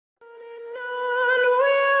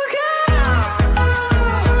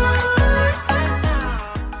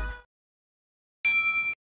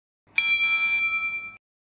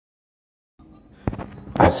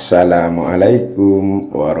Assalamualaikum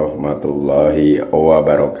warahmatullahi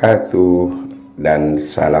wabarakatuh, dan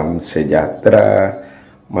salam sejahtera.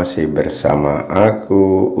 Masih bersama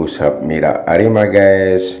aku Usap Mira Arima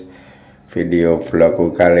guys. Video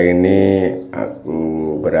vlogku kali ini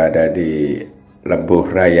aku berada di Lebuh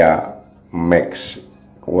Raya Max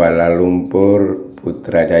Kuala Lumpur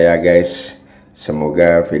Putrajaya guys.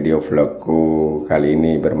 Semoga video vlogku kali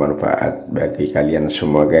ini bermanfaat bagi kalian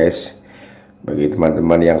semua guys. Bagi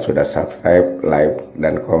teman-teman yang sudah subscribe, like,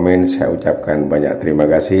 dan komen, saya ucapkan banyak terima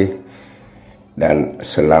kasih dan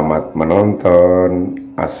selamat menonton.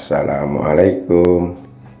 Assalamualaikum.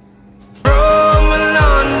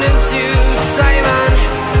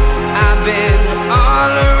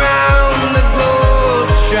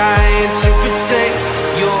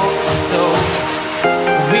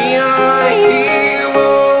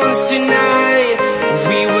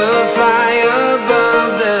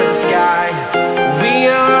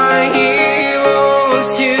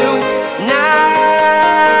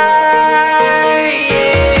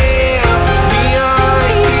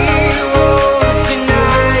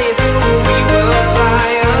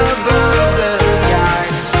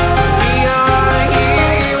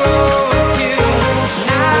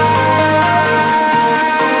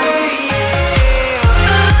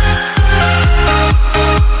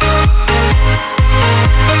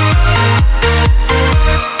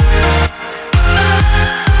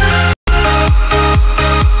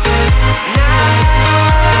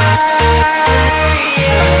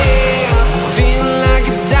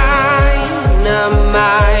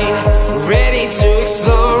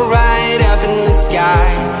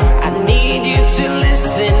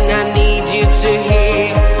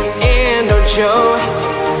 Show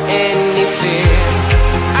any fear.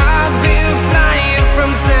 I've been flying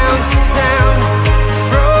from town to town,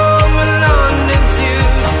 from London to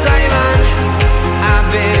Taiwan. I've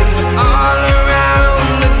been all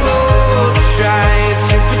around the globe trying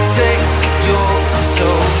to protect your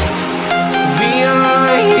soul. We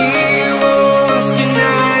are heroes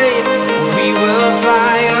tonight. We will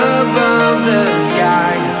fly above the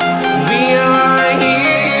sky. We are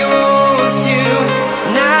heroes tonight.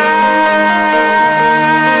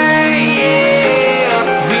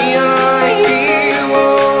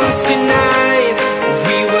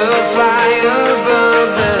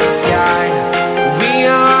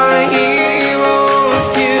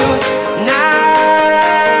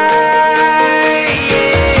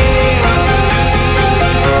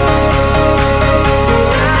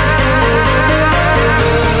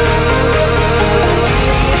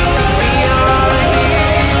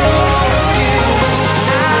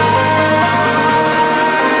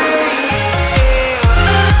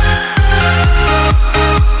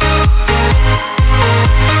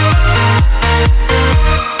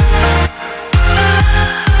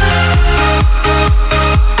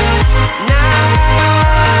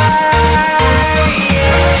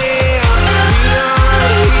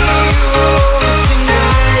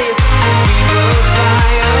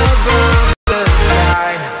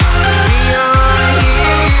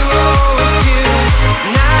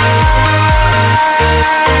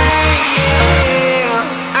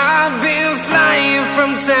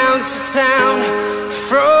 Town to town,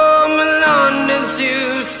 from London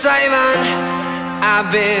to Taiwan.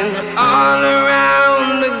 I've been all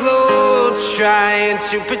around the globe trying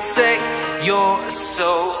to protect your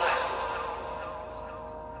soul.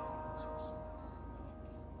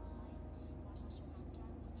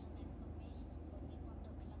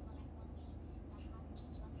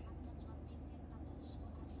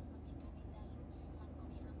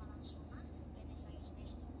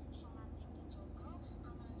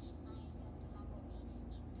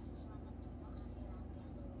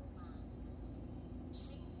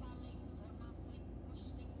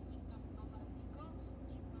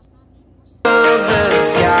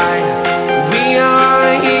 Sky.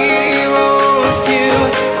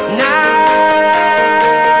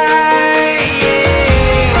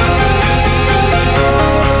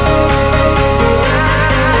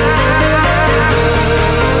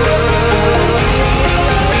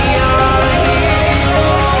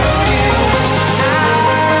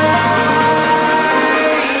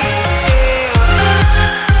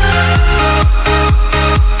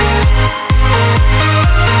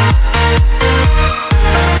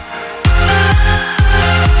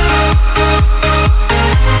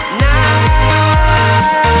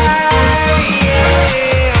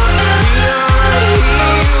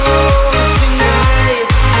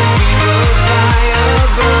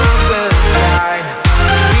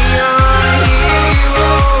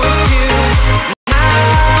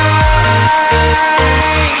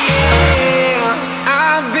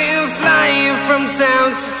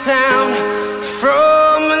 town,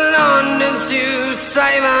 from London to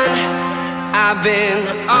Taiwan. I've been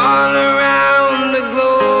all around the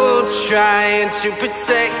globe trying to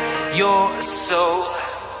protect your soul.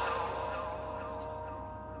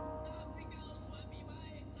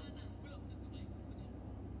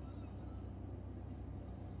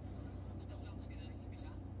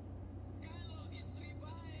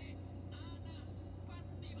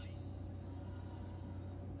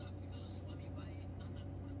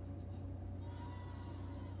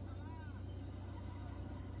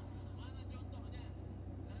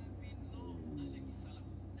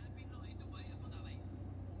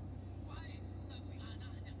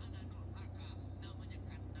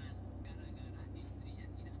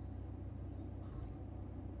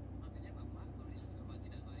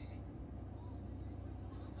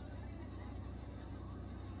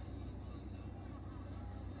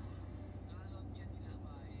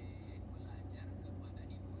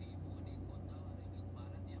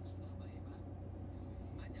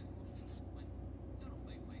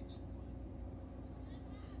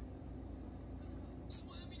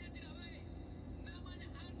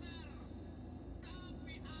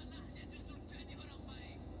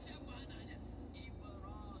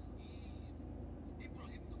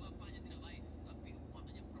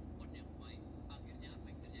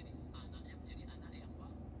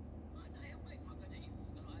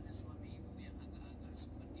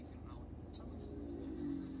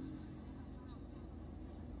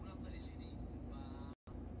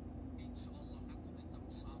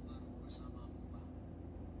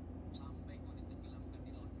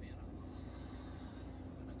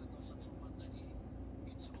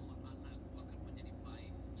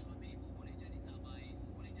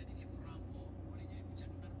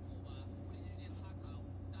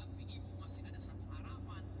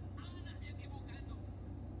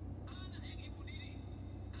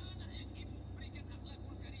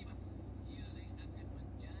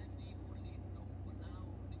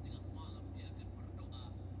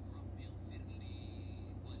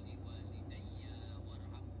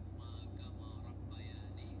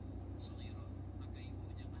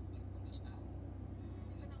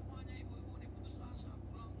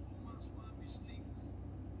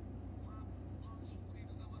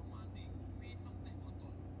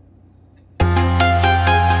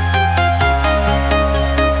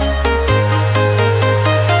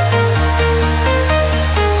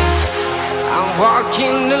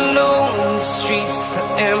 Walking alone, the streets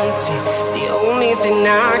are empty. The only thing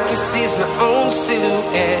I can see is my own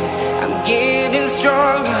silhouette. I'm getting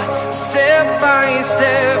stronger, step by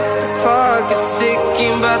step. The clock is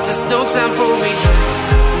ticking, but there's no time for regrets.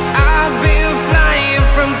 I've been flying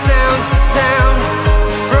from town to town,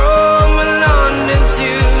 from London to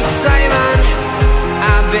Taiwan.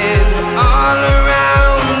 I've been all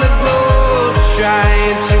around the globe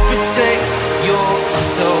trying to protect your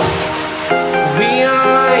soul. We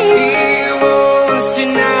are heroes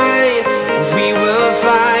tonight. We will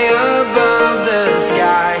fly above the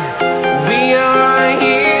sky. We are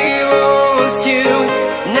heroes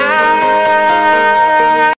tonight.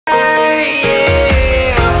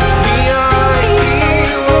 Yeah. We are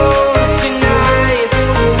heroes tonight.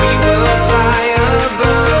 We will fly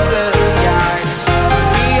above the sky.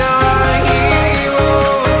 We are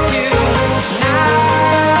heroes tonight.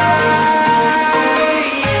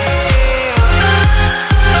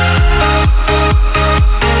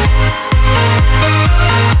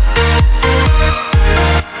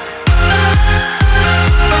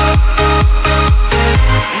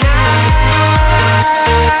 Yeah.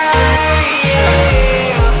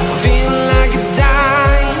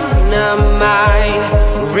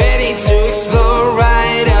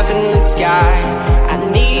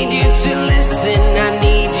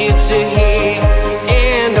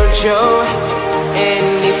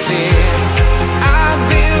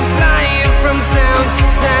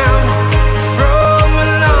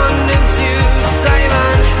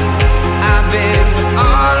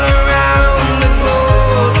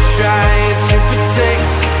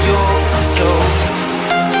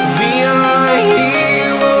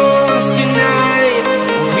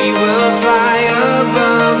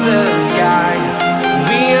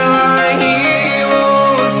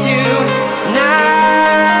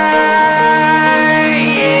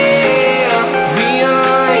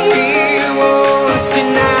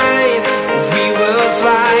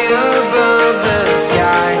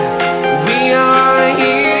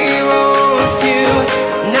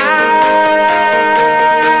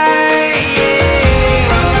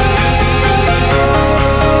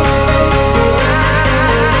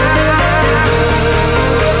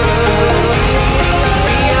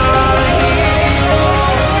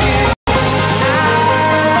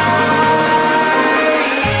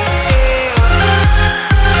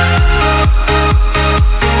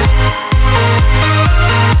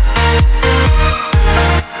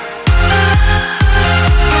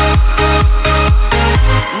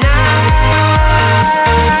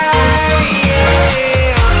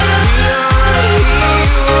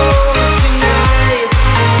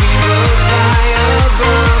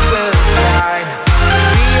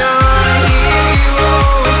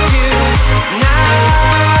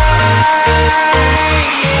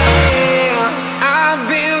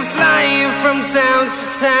 town to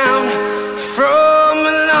town, from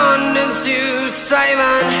London to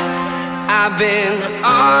Taiwan. I've been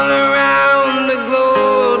all around the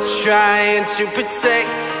globe trying to protect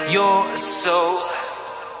your soul.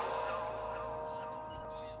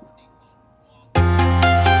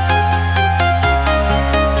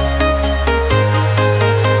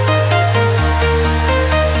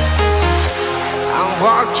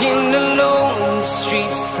 Walking alone, the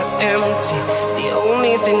streets are empty. The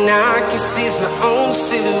only thing I can see is my own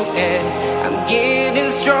silhouette. I'm getting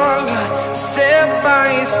stronger, step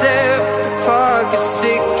by step. The clock is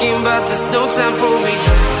ticking, but there's no time for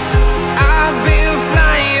regrets. I've been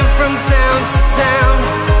flying from town to town,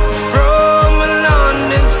 from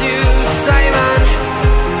London to Taiwan.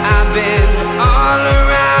 I've been all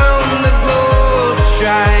around the globe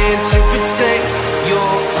trying to protect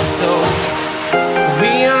your soul.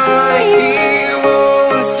 We are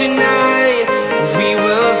heroes tonight. We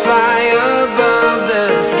will fly above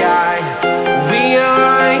the sky. We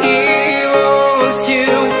are heroes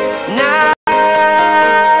tonight.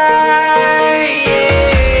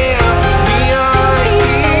 Yeah. We are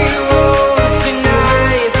heroes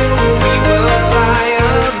tonight. We will fly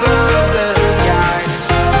above the sky.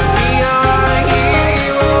 We are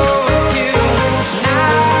heroes tonight.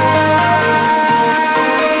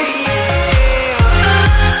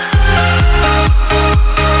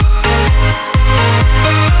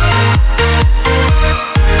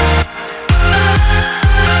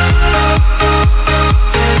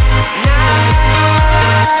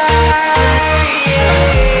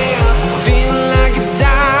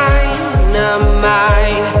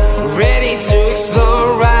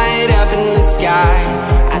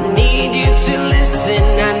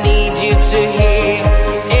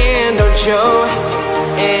 Show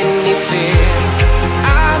any fear.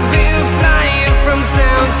 I've been flying from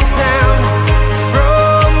town to town,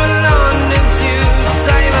 from London to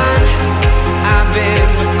Taiwan. I've been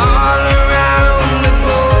all around the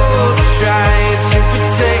globe trying to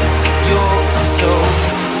protect your soul.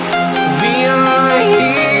 We are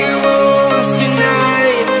heroes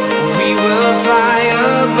tonight. We will fly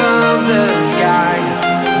above the sky.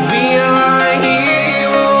 We are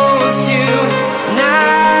heroes tonight.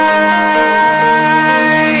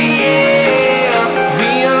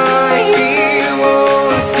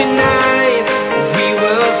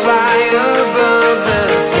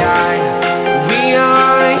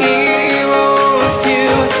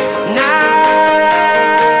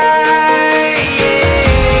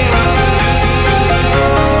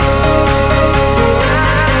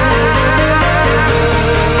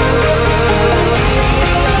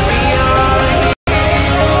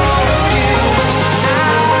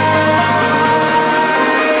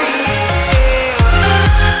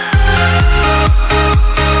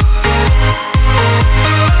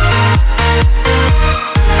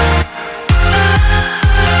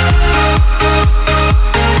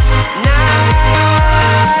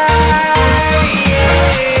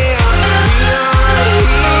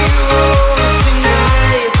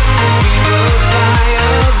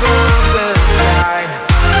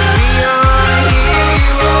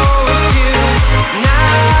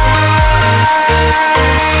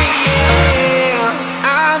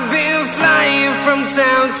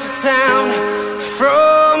 Town to town,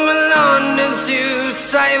 from London to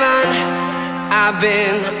Taiwan. I've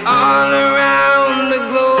been all around the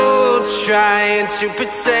globe trying to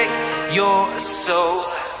protect your soul.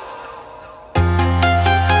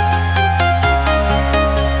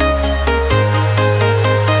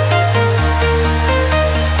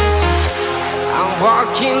 I'm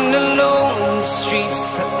walking alone, the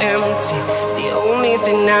streets are empty. The only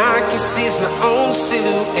thing I can see is my own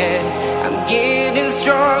silhouette. I'm getting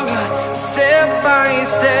stronger, step by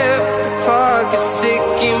step. The clock is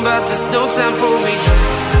ticking, but there's no time for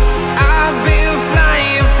regrets. I've been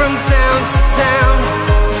flying from town to town,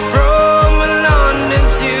 from London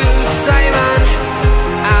to Taiwan.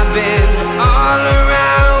 I've been all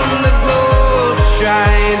around the globe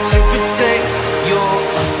trying to protect your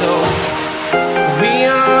soul. We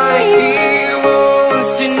are heroes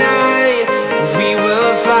tonight. We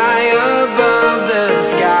will fly above the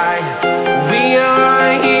sky. We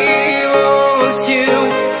are heroes tonight.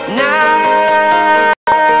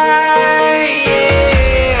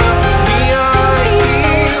 Yeah. We are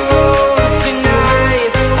heroes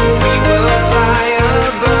tonight.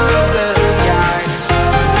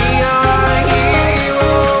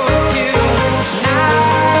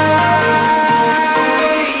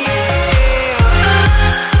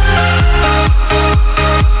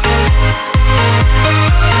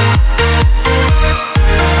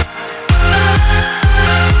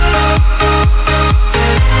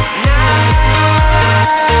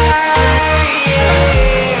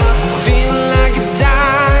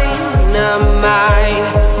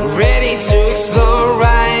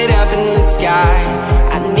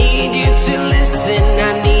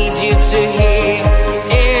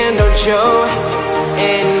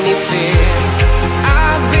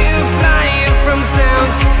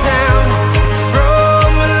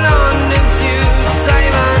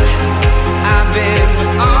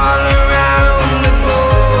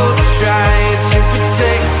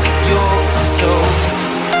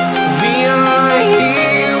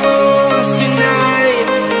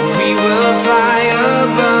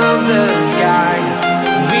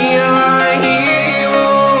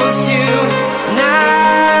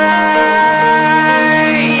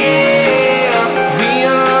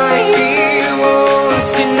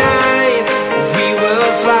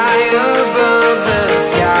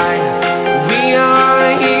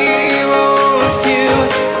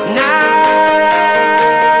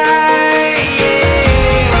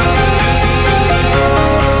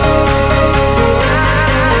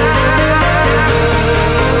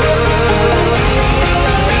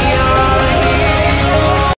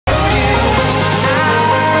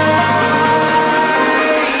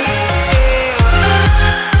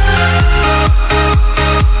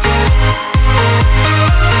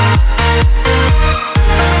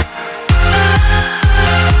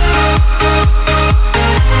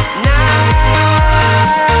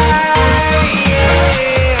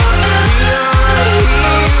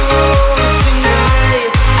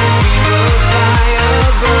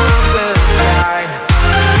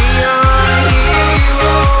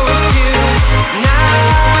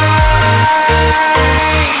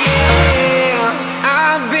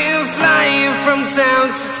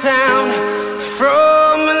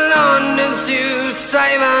 to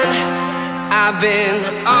Taiwan. I've been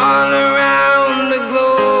all around the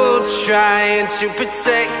globe trying to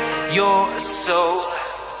protect your soul.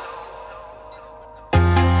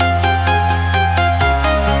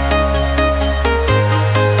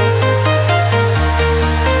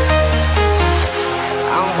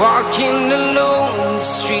 Walking alone, the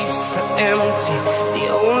streets are empty. The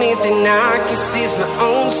only thing I can see is my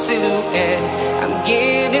own silhouette. I'm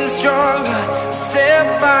getting stronger,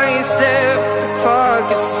 step by step. The clock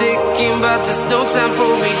is ticking, but there's no time for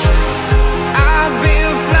regrets. I've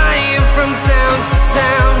been flying from town to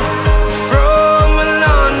town, from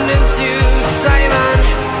London to Taiwan.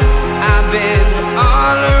 I've been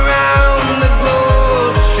all around the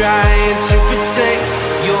globe trying to protect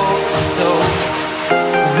your soul.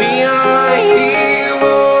 We are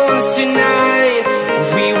heroes tonight.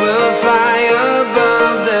 We will fly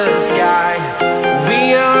above the sky.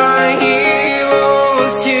 We are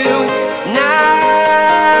heroes tonight.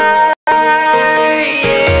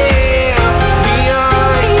 Yeah. We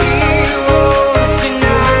are heroes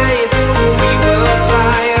tonight. We will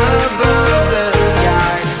fly above the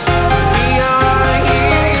sky. We are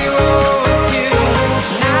heroes tonight.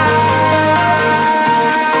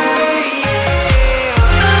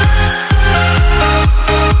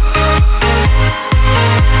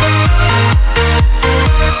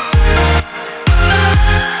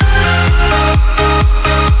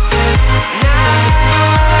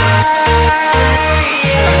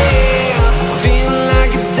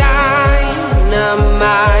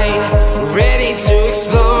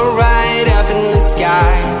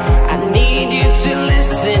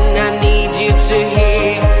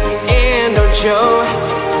 Show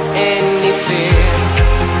any fear.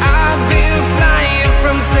 I've been flying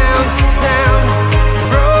from town to town,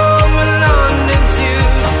 from London to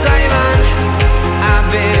Taiwan. I've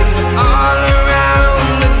been all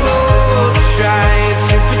around the globe trying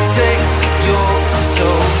to protect your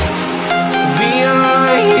soul. We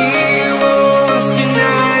are heroes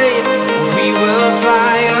tonight. We will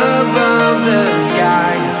fly above the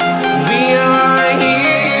sky. We are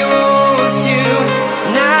heroes tonight.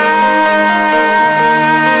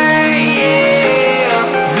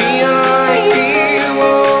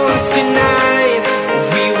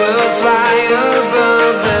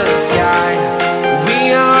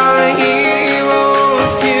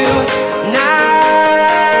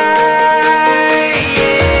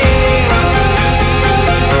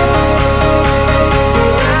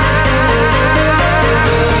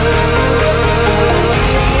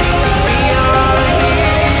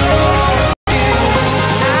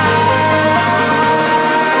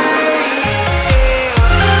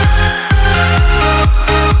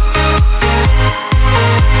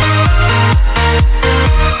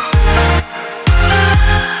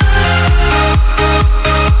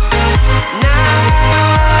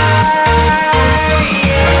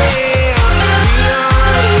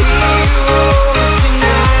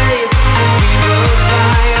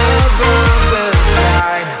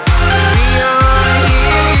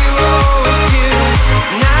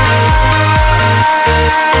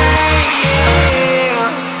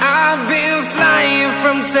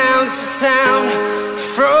 Town to town,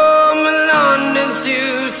 from London to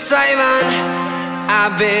Taiwan.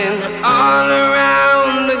 I've been all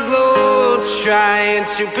around the globe trying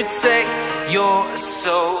to protect your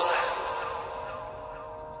soul.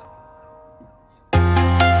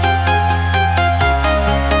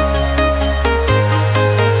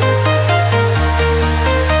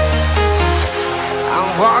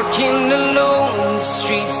 I'm walking alone, the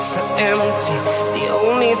streets are empty. The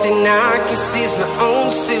only thing I can see is my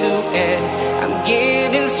own silhouette. I'm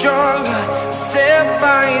getting stronger, step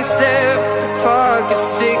by step. The clock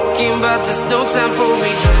is ticking, but there's no time for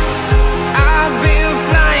regrets.